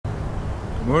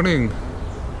Morning,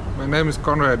 my name is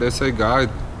Conrad, SA Guide.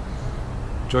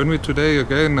 Join me today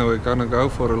again. We're gonna go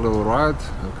for a little ride.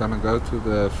 We're gonna go to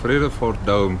the Vredefort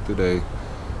Dome today.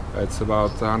 It's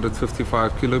about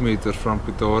 155 kilometers from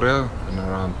Pretoria and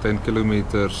around 10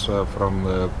 kilometers from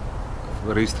the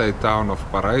Free State town of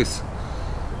Parys.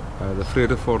 The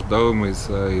Vredefort Dome is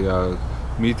a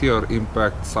meteor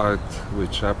impact site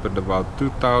which happened about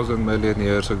 2,000 million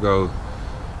years ago.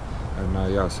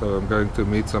 And so I'm going to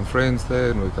meet some friends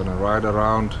there, and we're going to ride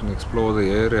around and explore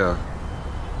the area.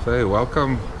 So hey,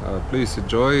 welcome, please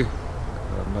enjoy,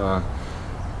 and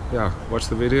watch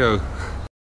the video.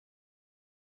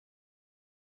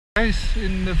 Guys,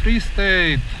 in the Free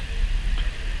State,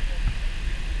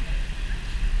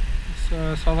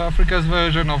 it's South Africa's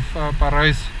version of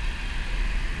Parys.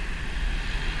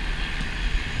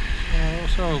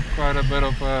 Also quite a bit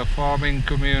of a farming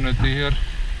community here.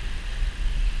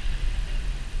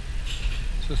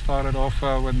 Started off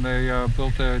when they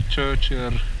built a church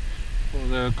here for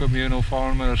the communal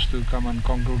farmers to come and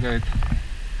congregate.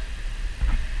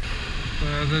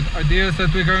 The idea is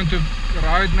that we're going to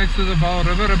ride next to the Vaal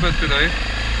River a bit today.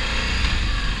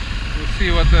 We'll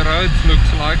see what the roads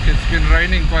looks like. It's been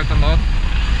raining quite a lot.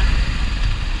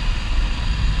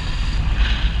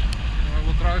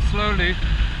 We'll drive slowly.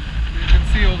 You can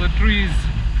see all the trees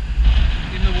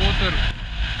in the water.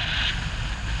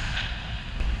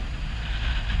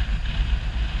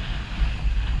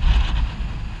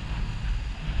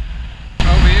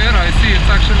 I see it's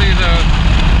actually the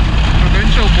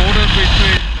provincial border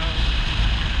between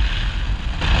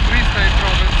the Free State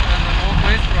province and the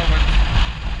Northwest province.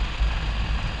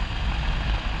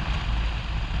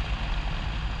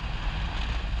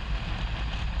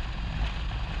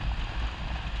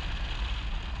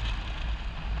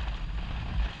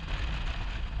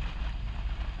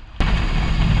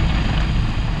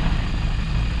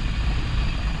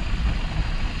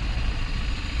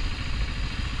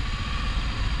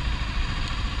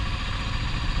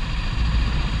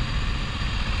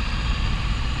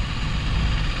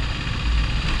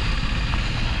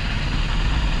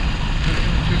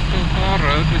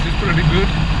 This is pretty good.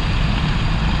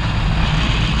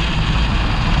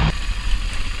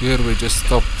 Here we just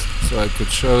stopped so I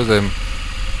could show them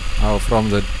how from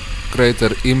the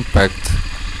greater impact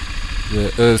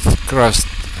the earth's crust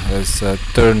has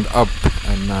turned up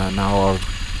and now are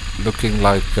looking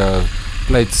like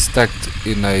plates stacked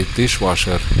in a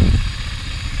dishwasher.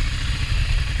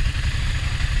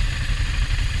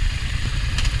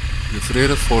 The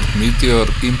Vredefort meteor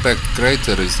impact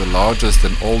crater is the largest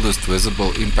and oldest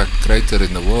visible impact crater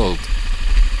in the world.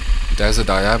 It has a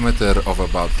diameter of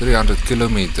about 300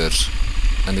 kilometers,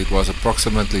 and it was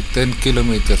approximately 10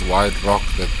 kilometers wide rock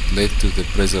that led to the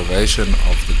preservation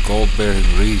of the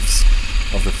gold-bearing reefs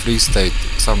of the Free State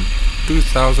some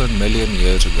 2,000 million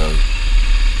years ago.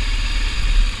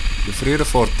 The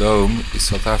Vredefort Dome is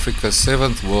South Africa's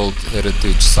 7th World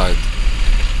Heritage Site.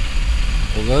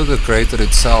 Although the crater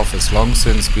itself has long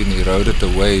since been eroded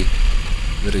away,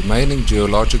 the remaining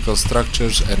geological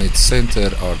structures and its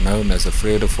center are known as the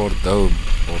Vredefort Dome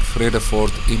or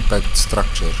Vredefort Impact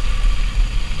Structure.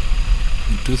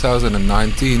 In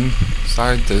 2019,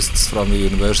 scientists from the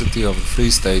University of the Free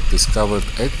State discovered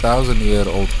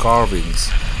 8,000-year-old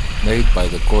carvings made by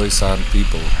the Khoisan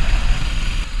people.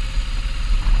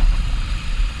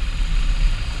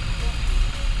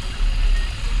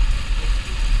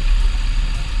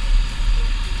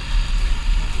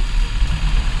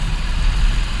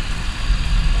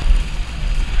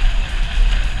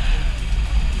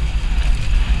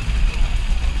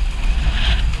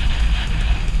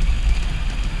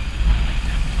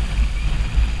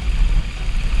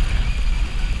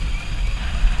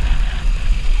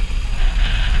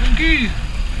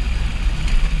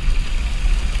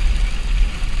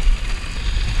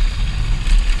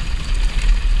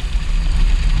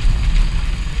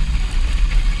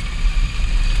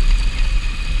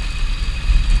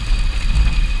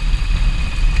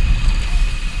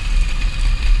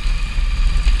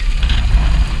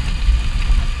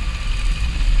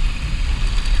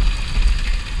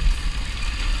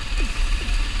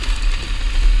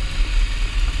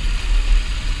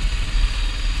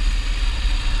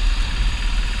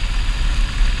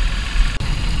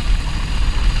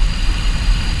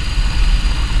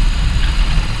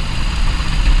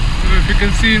 You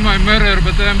can see in my mirror,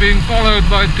 but I'm being followed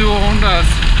by two Hondas.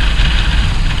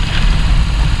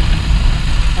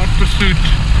 Hot pursuit.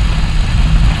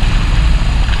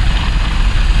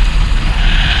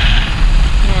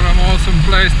 What an awesome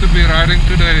place to be riding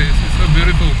today. This is so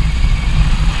beautiful.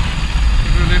 I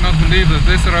really not believe that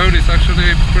this road is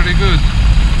actually pretty good.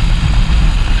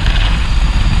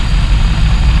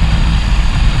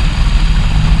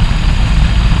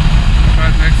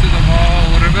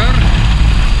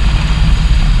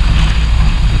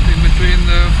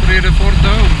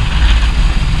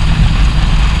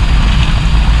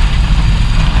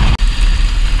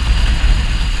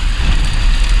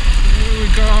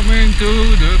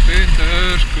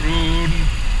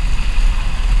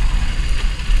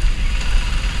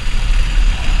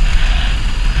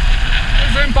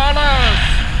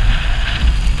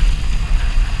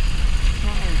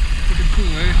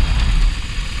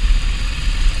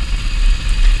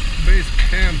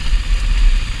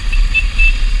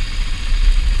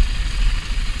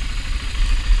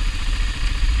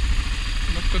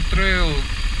 the trail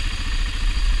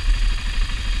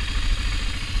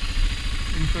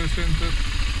info center.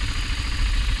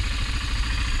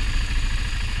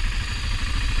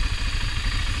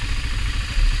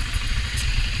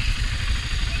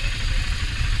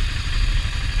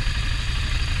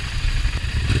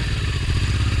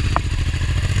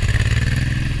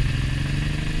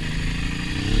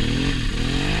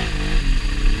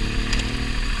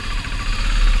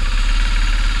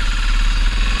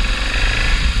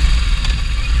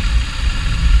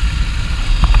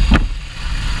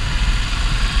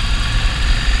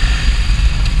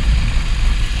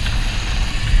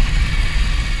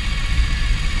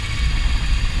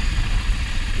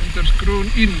 Screw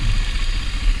in.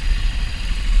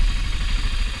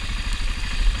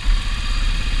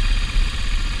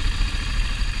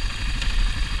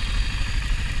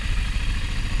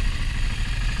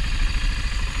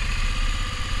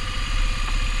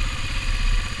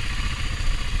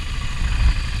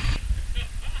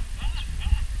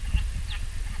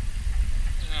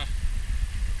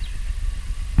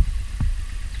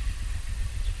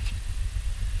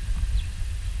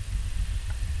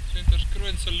 Screw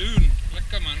in saloon.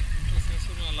 Lekker man, dit was net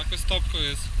so 'n lekker stop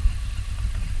geweest.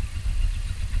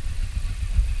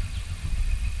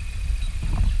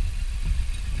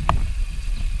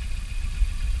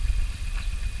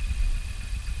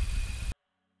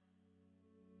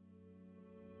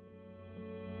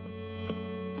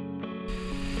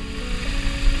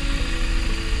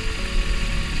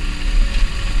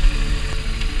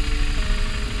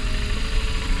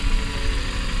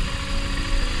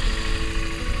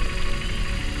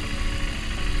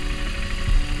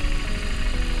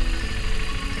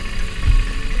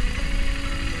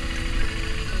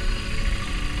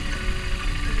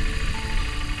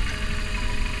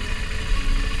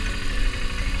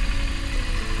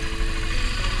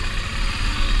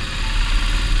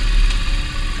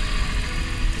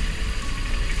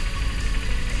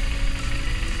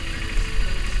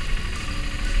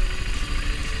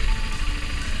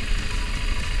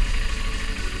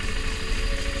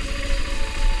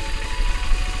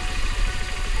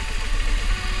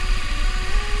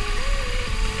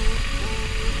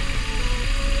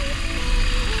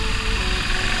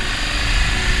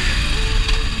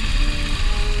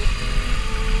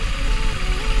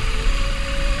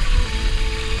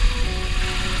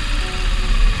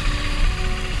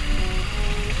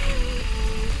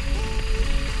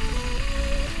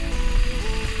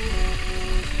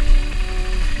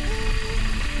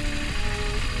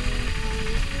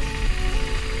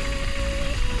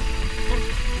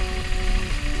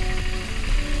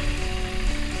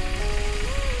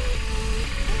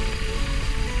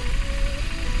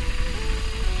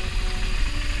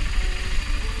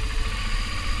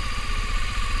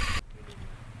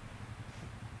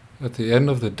 At the end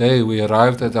of the day, we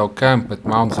arrived at our camp at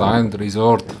Mount Zion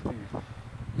Resort.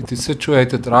 It is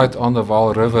situated right on the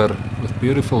Vaal River with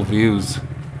beautiful views.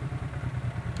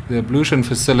 The ablution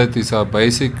facilities are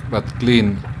basic but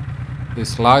clean.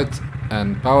 There's light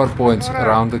and power points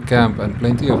around the camp and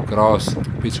plenty of grass to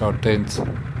pitch our tents.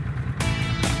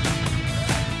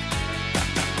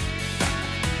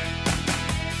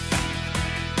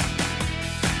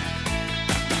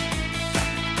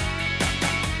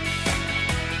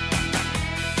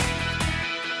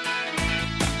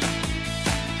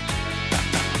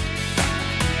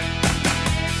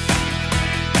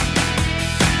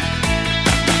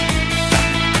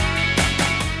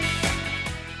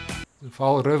 The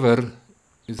Vaal River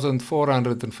is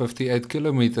 1,458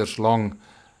 kilometers long,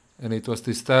 and it was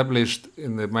established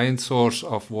in the main source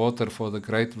of water for the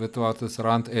Great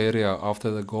Witwatersrand area after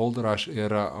the gold rush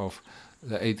era of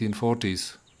the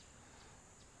 1840s.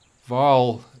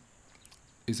 Vaal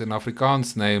is an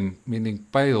Afrikaans name meaning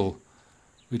pale,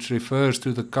 which refers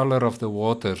to the color of the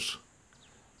waters,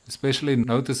 especially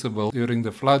noticeable during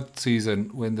the flood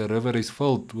season when the river is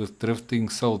filled with drifting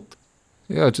silt.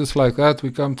 Yeah, just like that, we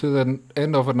come to the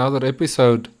end of another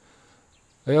episode.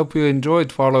 I hope you enjoyed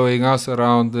following us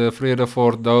around the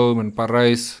Vredefort Dome and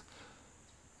Parys.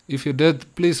 If you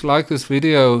did, please like this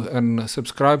video and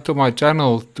subscribe to my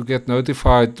channel to get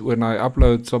notified when I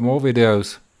upload some more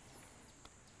videos.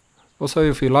 Also,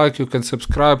 if you like, you can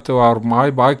subscribe to our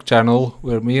My Bike channel,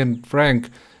 where me and Frank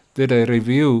did a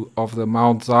review of the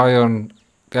Mount Zion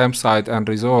campsite and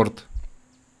resort.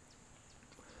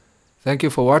 Thank you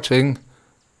for watching.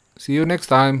 See you next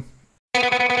time.